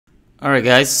All right,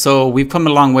 guys, so we've come a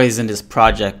long ways in this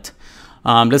project.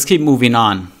 Let's keep moving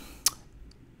on.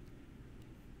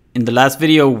 In the last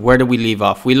video, where did we leave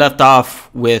off? We left off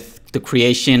with the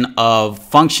creation of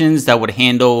functions that would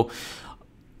handle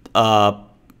the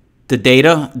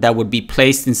data that would be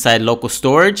placed inside local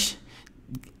storage,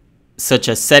 such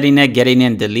as setting it, getting it,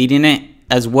 and deleting it,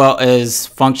 as well as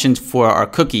functions for our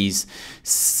cookies,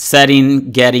 setting,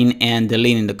 getting, and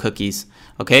deleting the cookies.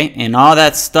 Okay, and all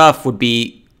that stuff would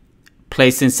be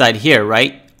placed inside here,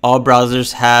 right? All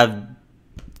browsers have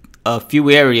a few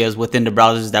areas within the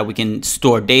browsers that we can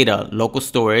store data, local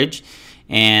storage,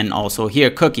 and also here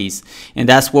cookies, and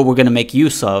that's what we're going to make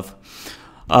use of.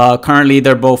 Currently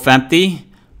they're both empty,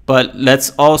 but let's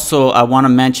also, I want to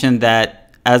mention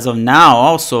that as of now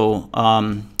also,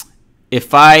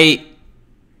 if I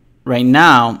right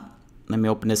now, let me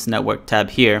open this network tab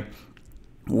here.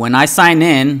 When I sign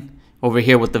in over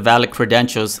here with the valid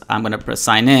credentials, I'm going to press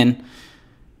sign in.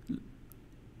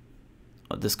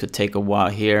 This could take a while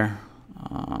here.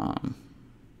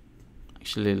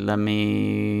 Actually, let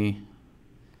me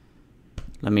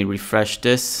refresh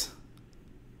this.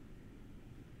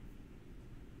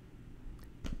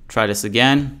 Try this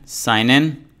again. Sign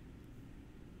in.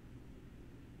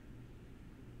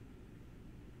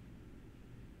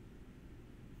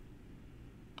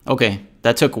 Okay,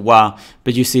 that took a while,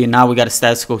 but you see now we got a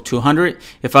status code 200.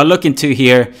 If I look into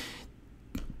here,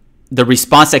 the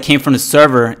response that came from the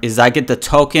server is I get the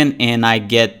token and I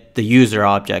get the user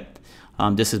object.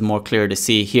 This is more clear to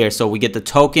see here. So we get the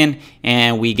token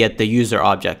and we get the user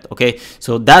object. Okay,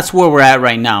 so that's where we're at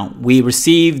right now. We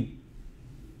received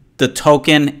the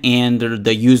token and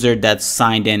the user that's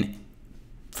signed in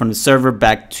from the server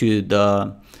back to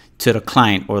the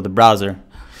client or the browser.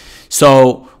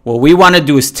 So what we want to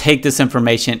do is take this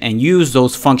information and use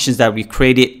those functions that we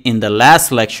created in the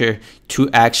last lecture to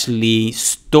actually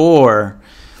store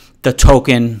the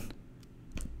token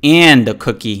and the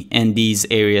cookie in these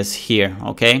areas here.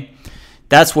 Okay,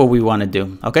 that's what we want to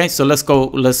do. Okay, so let's go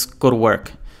to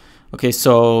work. Okay,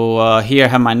 so here I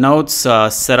have my notes,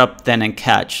 set up, then, and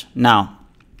catch. Now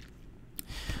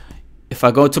if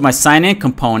I go to my sign in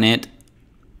component,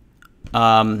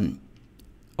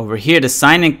 over here, the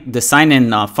sign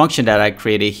in function that I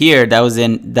created here, that was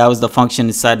the function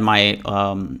inside my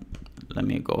let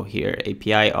me go here,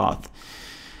 API auth.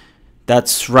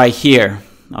 That's right here.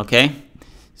 Okay,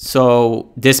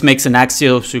 so this makes an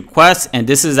Axios request, and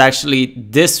this is actually,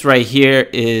 this right here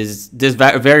is, this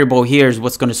variable here is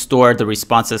what's going to store the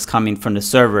responses coming from the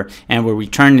server, and we're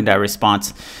returning that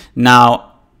response. Now,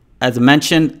 as I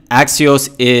mentioned,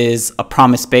 Axios is a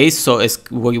promise based, so it's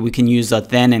we can use a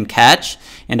then and catch,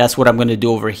 and that's what I'm going to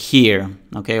do over here.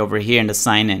 Okay, over here in the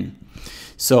sign in.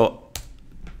 So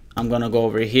I'm going to go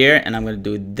over here and I'm going to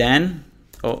do then.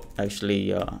 Oh,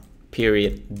 actually,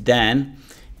 period then,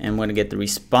 and I'm going to get the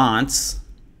response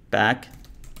back,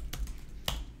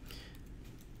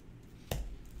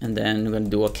 and then I'm going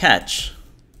to do a catch.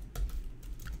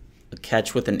 A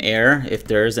catch with an error if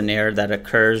there is an error that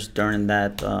occurs during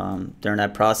that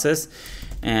process.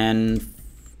 And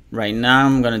right now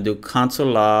I'm going to do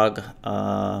console log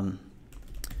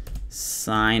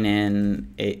sign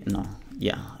in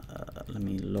let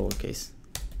me lowercase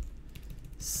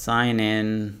sign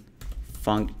in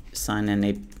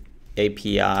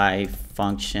API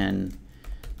function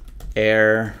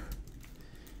error,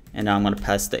 and now I'm going to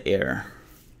pass the error.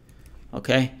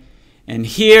 Okay, and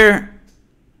here,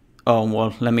 oh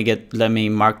well, let me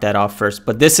mark that off first.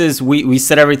 But this is, we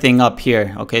set everything up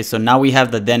here. Okay, so now we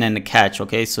have the then and the catch.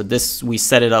 Okay, so this, we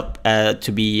set it up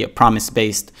to be promise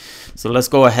based. So let's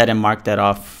go ahead and mark that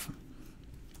off.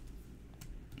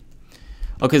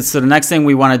 Okay, so the next thing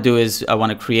we want to do is I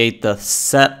want to create the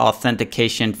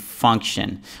setAuthentication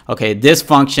function. Okay, this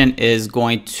function is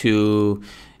going to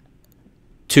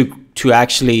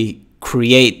actually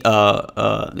create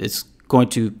it's going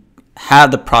to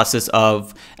have the process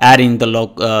of adding the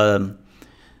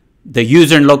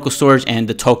user in local storage and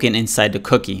the token inside the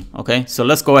cookie. Okay, so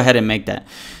let's go ahead and make that.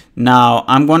 Now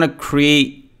I'm going to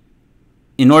create,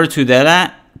 in order to do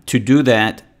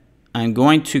that, I'm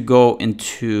going to go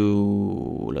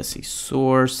into, let's see,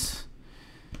 source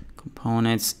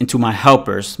components, into my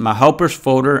helpers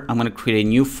folder. I'm going to create a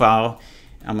new file.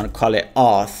 I'm going to call it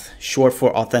auth, short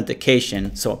for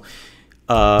authentication. So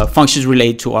functions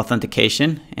related to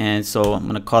authentication, and so I'm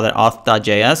going to call that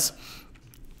auth.js.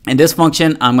 And this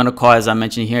function I'm going to call, as I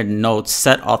mentioned here, node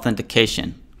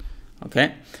setAuthentication.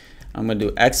 Okay, I'm going to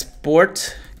do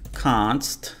export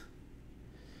const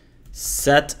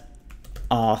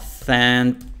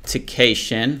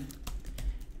setAuthentication,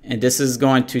 and this is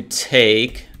going to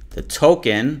take the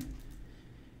token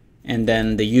and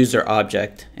then the user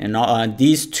object. And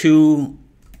these two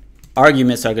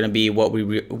arguments are going to be what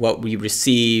we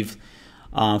receive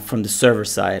from the server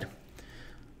side.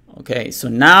 Okay, so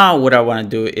now what I want to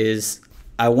do is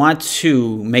I want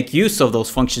to make use of those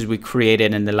functions we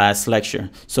created in the last lecture.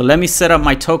 So let me set up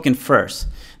my token first.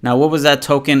 Now, what was that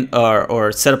token,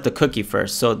 or set up the cookie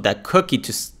first? So that cookie,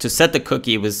 to set the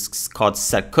cookie, was called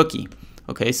setCookie.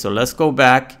 Okay, so let's go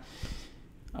back.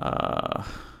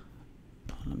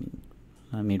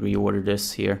 Let me reorder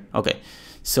this here. Okay,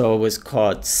 so it was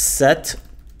called setCookie.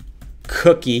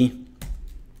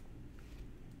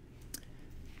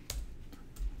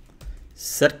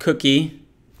 setCookie,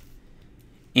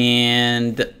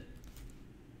 and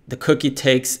the cookie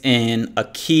takes in a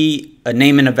key, a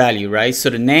name and a value, right? So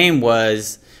the name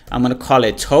was, I'm going to call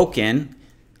it token,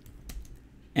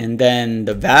 and then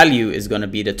the value is going to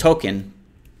be the token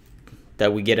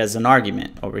that we get as an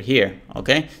argument over here.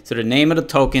 Okay, so the name of the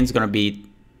token is going to be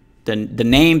the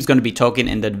name is going to be token,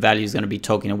 and the value is going to be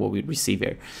token of what we receive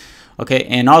here. Okay,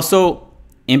 and also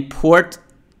import.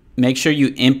 Make sure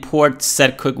you import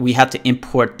setCookie. We have to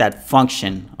import that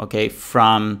function, okay,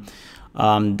 from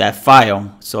that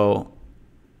file. So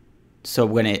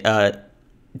when it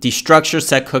destructure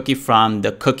setCookie from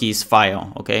the cookies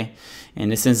file, okay,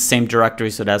 and it's in the same directory,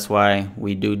 so that's why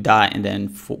we do dot and then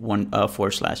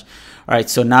forward slash. All right,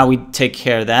 so now we take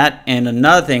care of that. And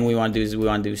another thing we want to do is we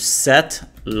want to do set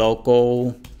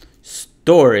local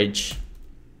storage.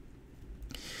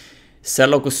 Set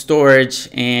local storage,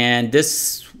 and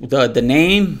this the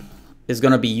name is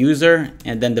going to be user,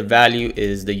 and then the value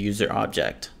is the user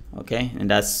object. Okay, and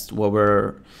that's what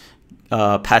we're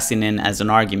passing in as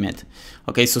an argument.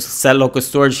 Okay, so set local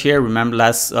storage here. Remember,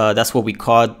 that's what we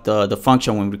called the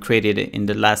function when we created it in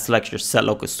the last lecture. Set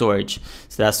local storage.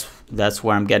 So that's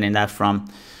where I'm getting that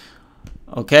from.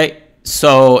 Okay.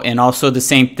 So, and also the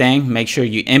same thing. Make sure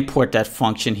you import that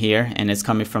function here, and it's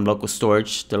coming from local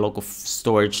storage, the local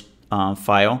storage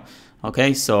file.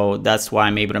 Okay, so that's why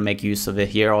I'm able to make use of it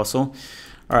here also.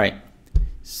 All right,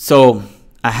 so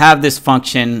I have this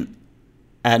function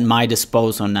at my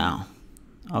disposal now.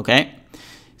 Okay,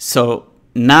 so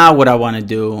now what I want to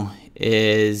do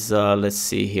is let's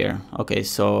see here. Okay,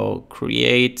 so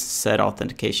create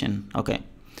setAuthentication. Okay,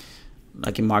 I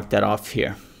can mark that off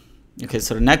here. Okay,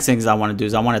 so the next things I want to do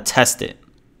is I want to test it.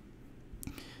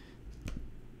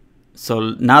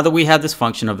 So now that we have this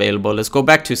function available, let's go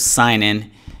back to sign in,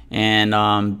 and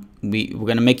we're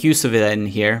going to make use of it in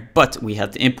here, but we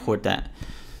have to import that.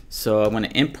 So I'm going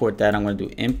to import that. I'm going to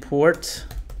do import,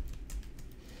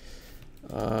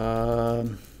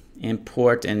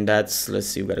 import, and that's, let's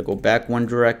see, we got to go back one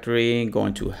directory, go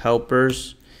into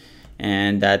helpers,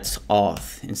 and that's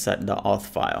auth, inside the auth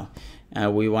file.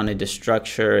 We wanted the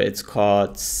structure, it's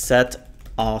called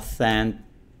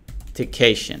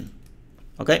setAuthentication.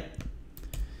 Okay.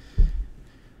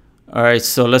 All right,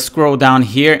 so let's scroll down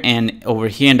here, and over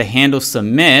here in the handle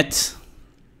submit.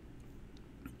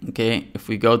 Okay, if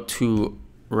we go to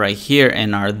right here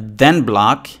in our then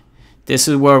block, this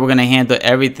is where we're going to handle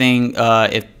everything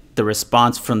if the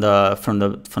response from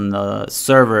the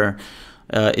server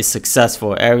is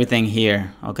successful. Everything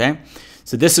here. Okay.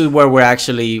 So this is where we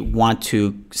actually want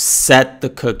to set the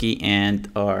cookie and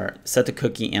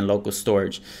local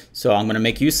storage. So I'm going to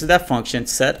make use of that function,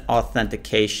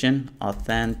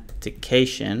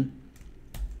 setAuthentication,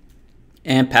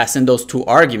 and pass in those two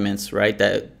arguments, right?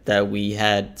 That we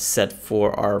had set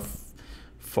for our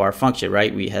function,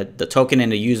 right? We had the token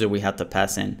and the user we have to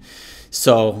pass in.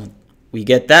 So we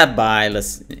get that by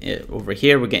over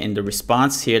here we're getting the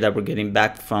response here that we're getting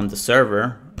back from the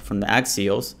server, from the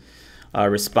Axios.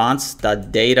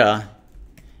 Response.data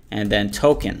and then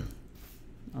token.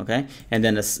 Okay, and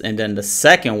then the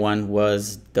second one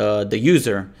was the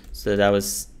user, so that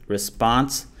was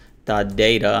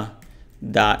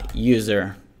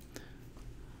response.data.user.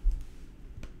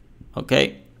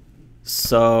 Okay,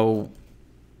 so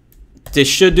this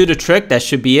should do the trick. That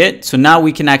should be it. So now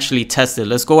we can actually test it.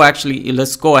 Let's go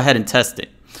ahead and test it.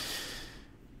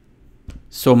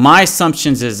 So my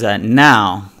assumptions is that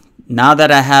now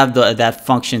that I have that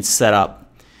function set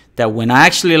up, that when I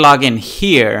actually log in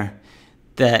here,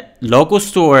 that local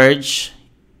storage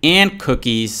and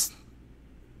cookies,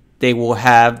 they will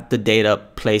have the data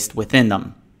placed within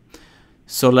them.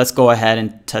 So let's go ahead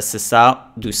and test this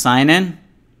out. Do sign in.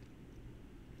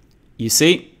 You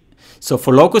see? So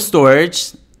for local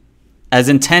storage, as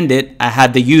intended, I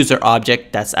have the user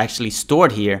object that's actually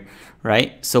stored here,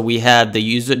 right? So we have the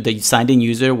user, the signed in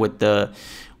user with the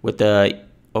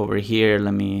over here.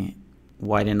 Let me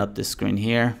widen up the screen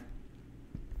here.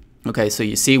 Okay, so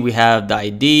you see we have the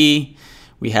ID,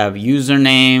 we have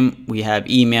username, we have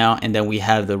email, and then we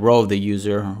have the row of the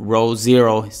user. Row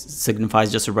 0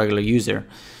 signifies just a regular user.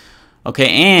 Okay,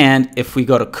 and if we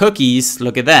go to cookies,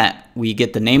 look at that. We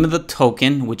get the name of the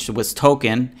token, which was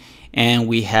token, and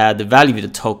we have the value of the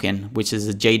token, which is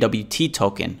a JWT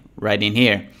token right in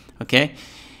here. Okay,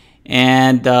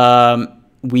 and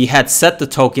we had set the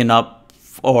token up,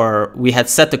 or we had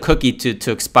set the cookie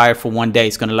to expire for 1 day.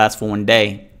 It's going to last for 1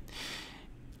 day.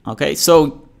 Okay,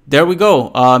 so there we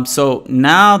go. So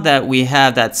now that we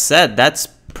have that set, that's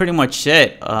pretty much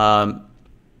it.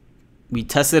 We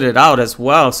tested it out as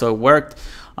well, so it worked.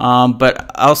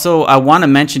 But also, I want to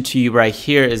mention to you right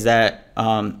here is that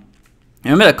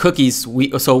remember the cookies.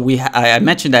 I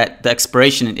mentioned that the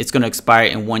expiration, it's going to expire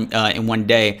in one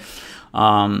day.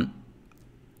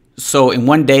 So in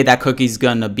 1 day, that cookie is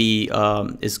going to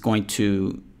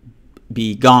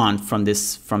be gone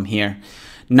from here.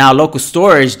 Now, local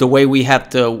storage, the way we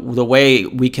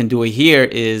can do it here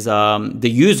is the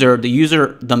user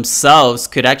themselves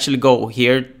could actually go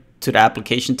here to the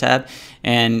application tab,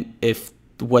 and if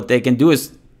what they can do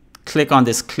is click on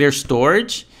this clear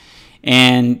storage,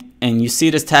 and you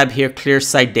see this tab here, clear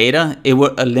site data, it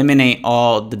will eliminate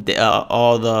all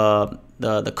the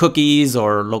cookies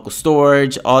or local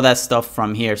storage, all that stuff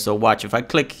from here. So watch, if I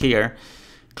click here,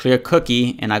 clear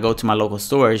cookie, and I go to my local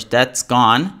storage, that's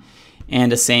gone.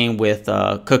 And the same with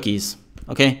cookies.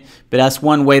 Okay, but that's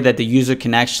one way that the user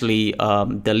can actually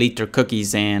delete their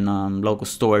cookies and local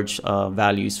storage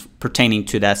values pertaining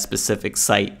to that specific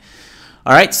site.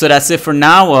 All right, so that's it for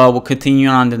now. We'll continue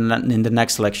on in the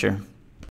next lecture.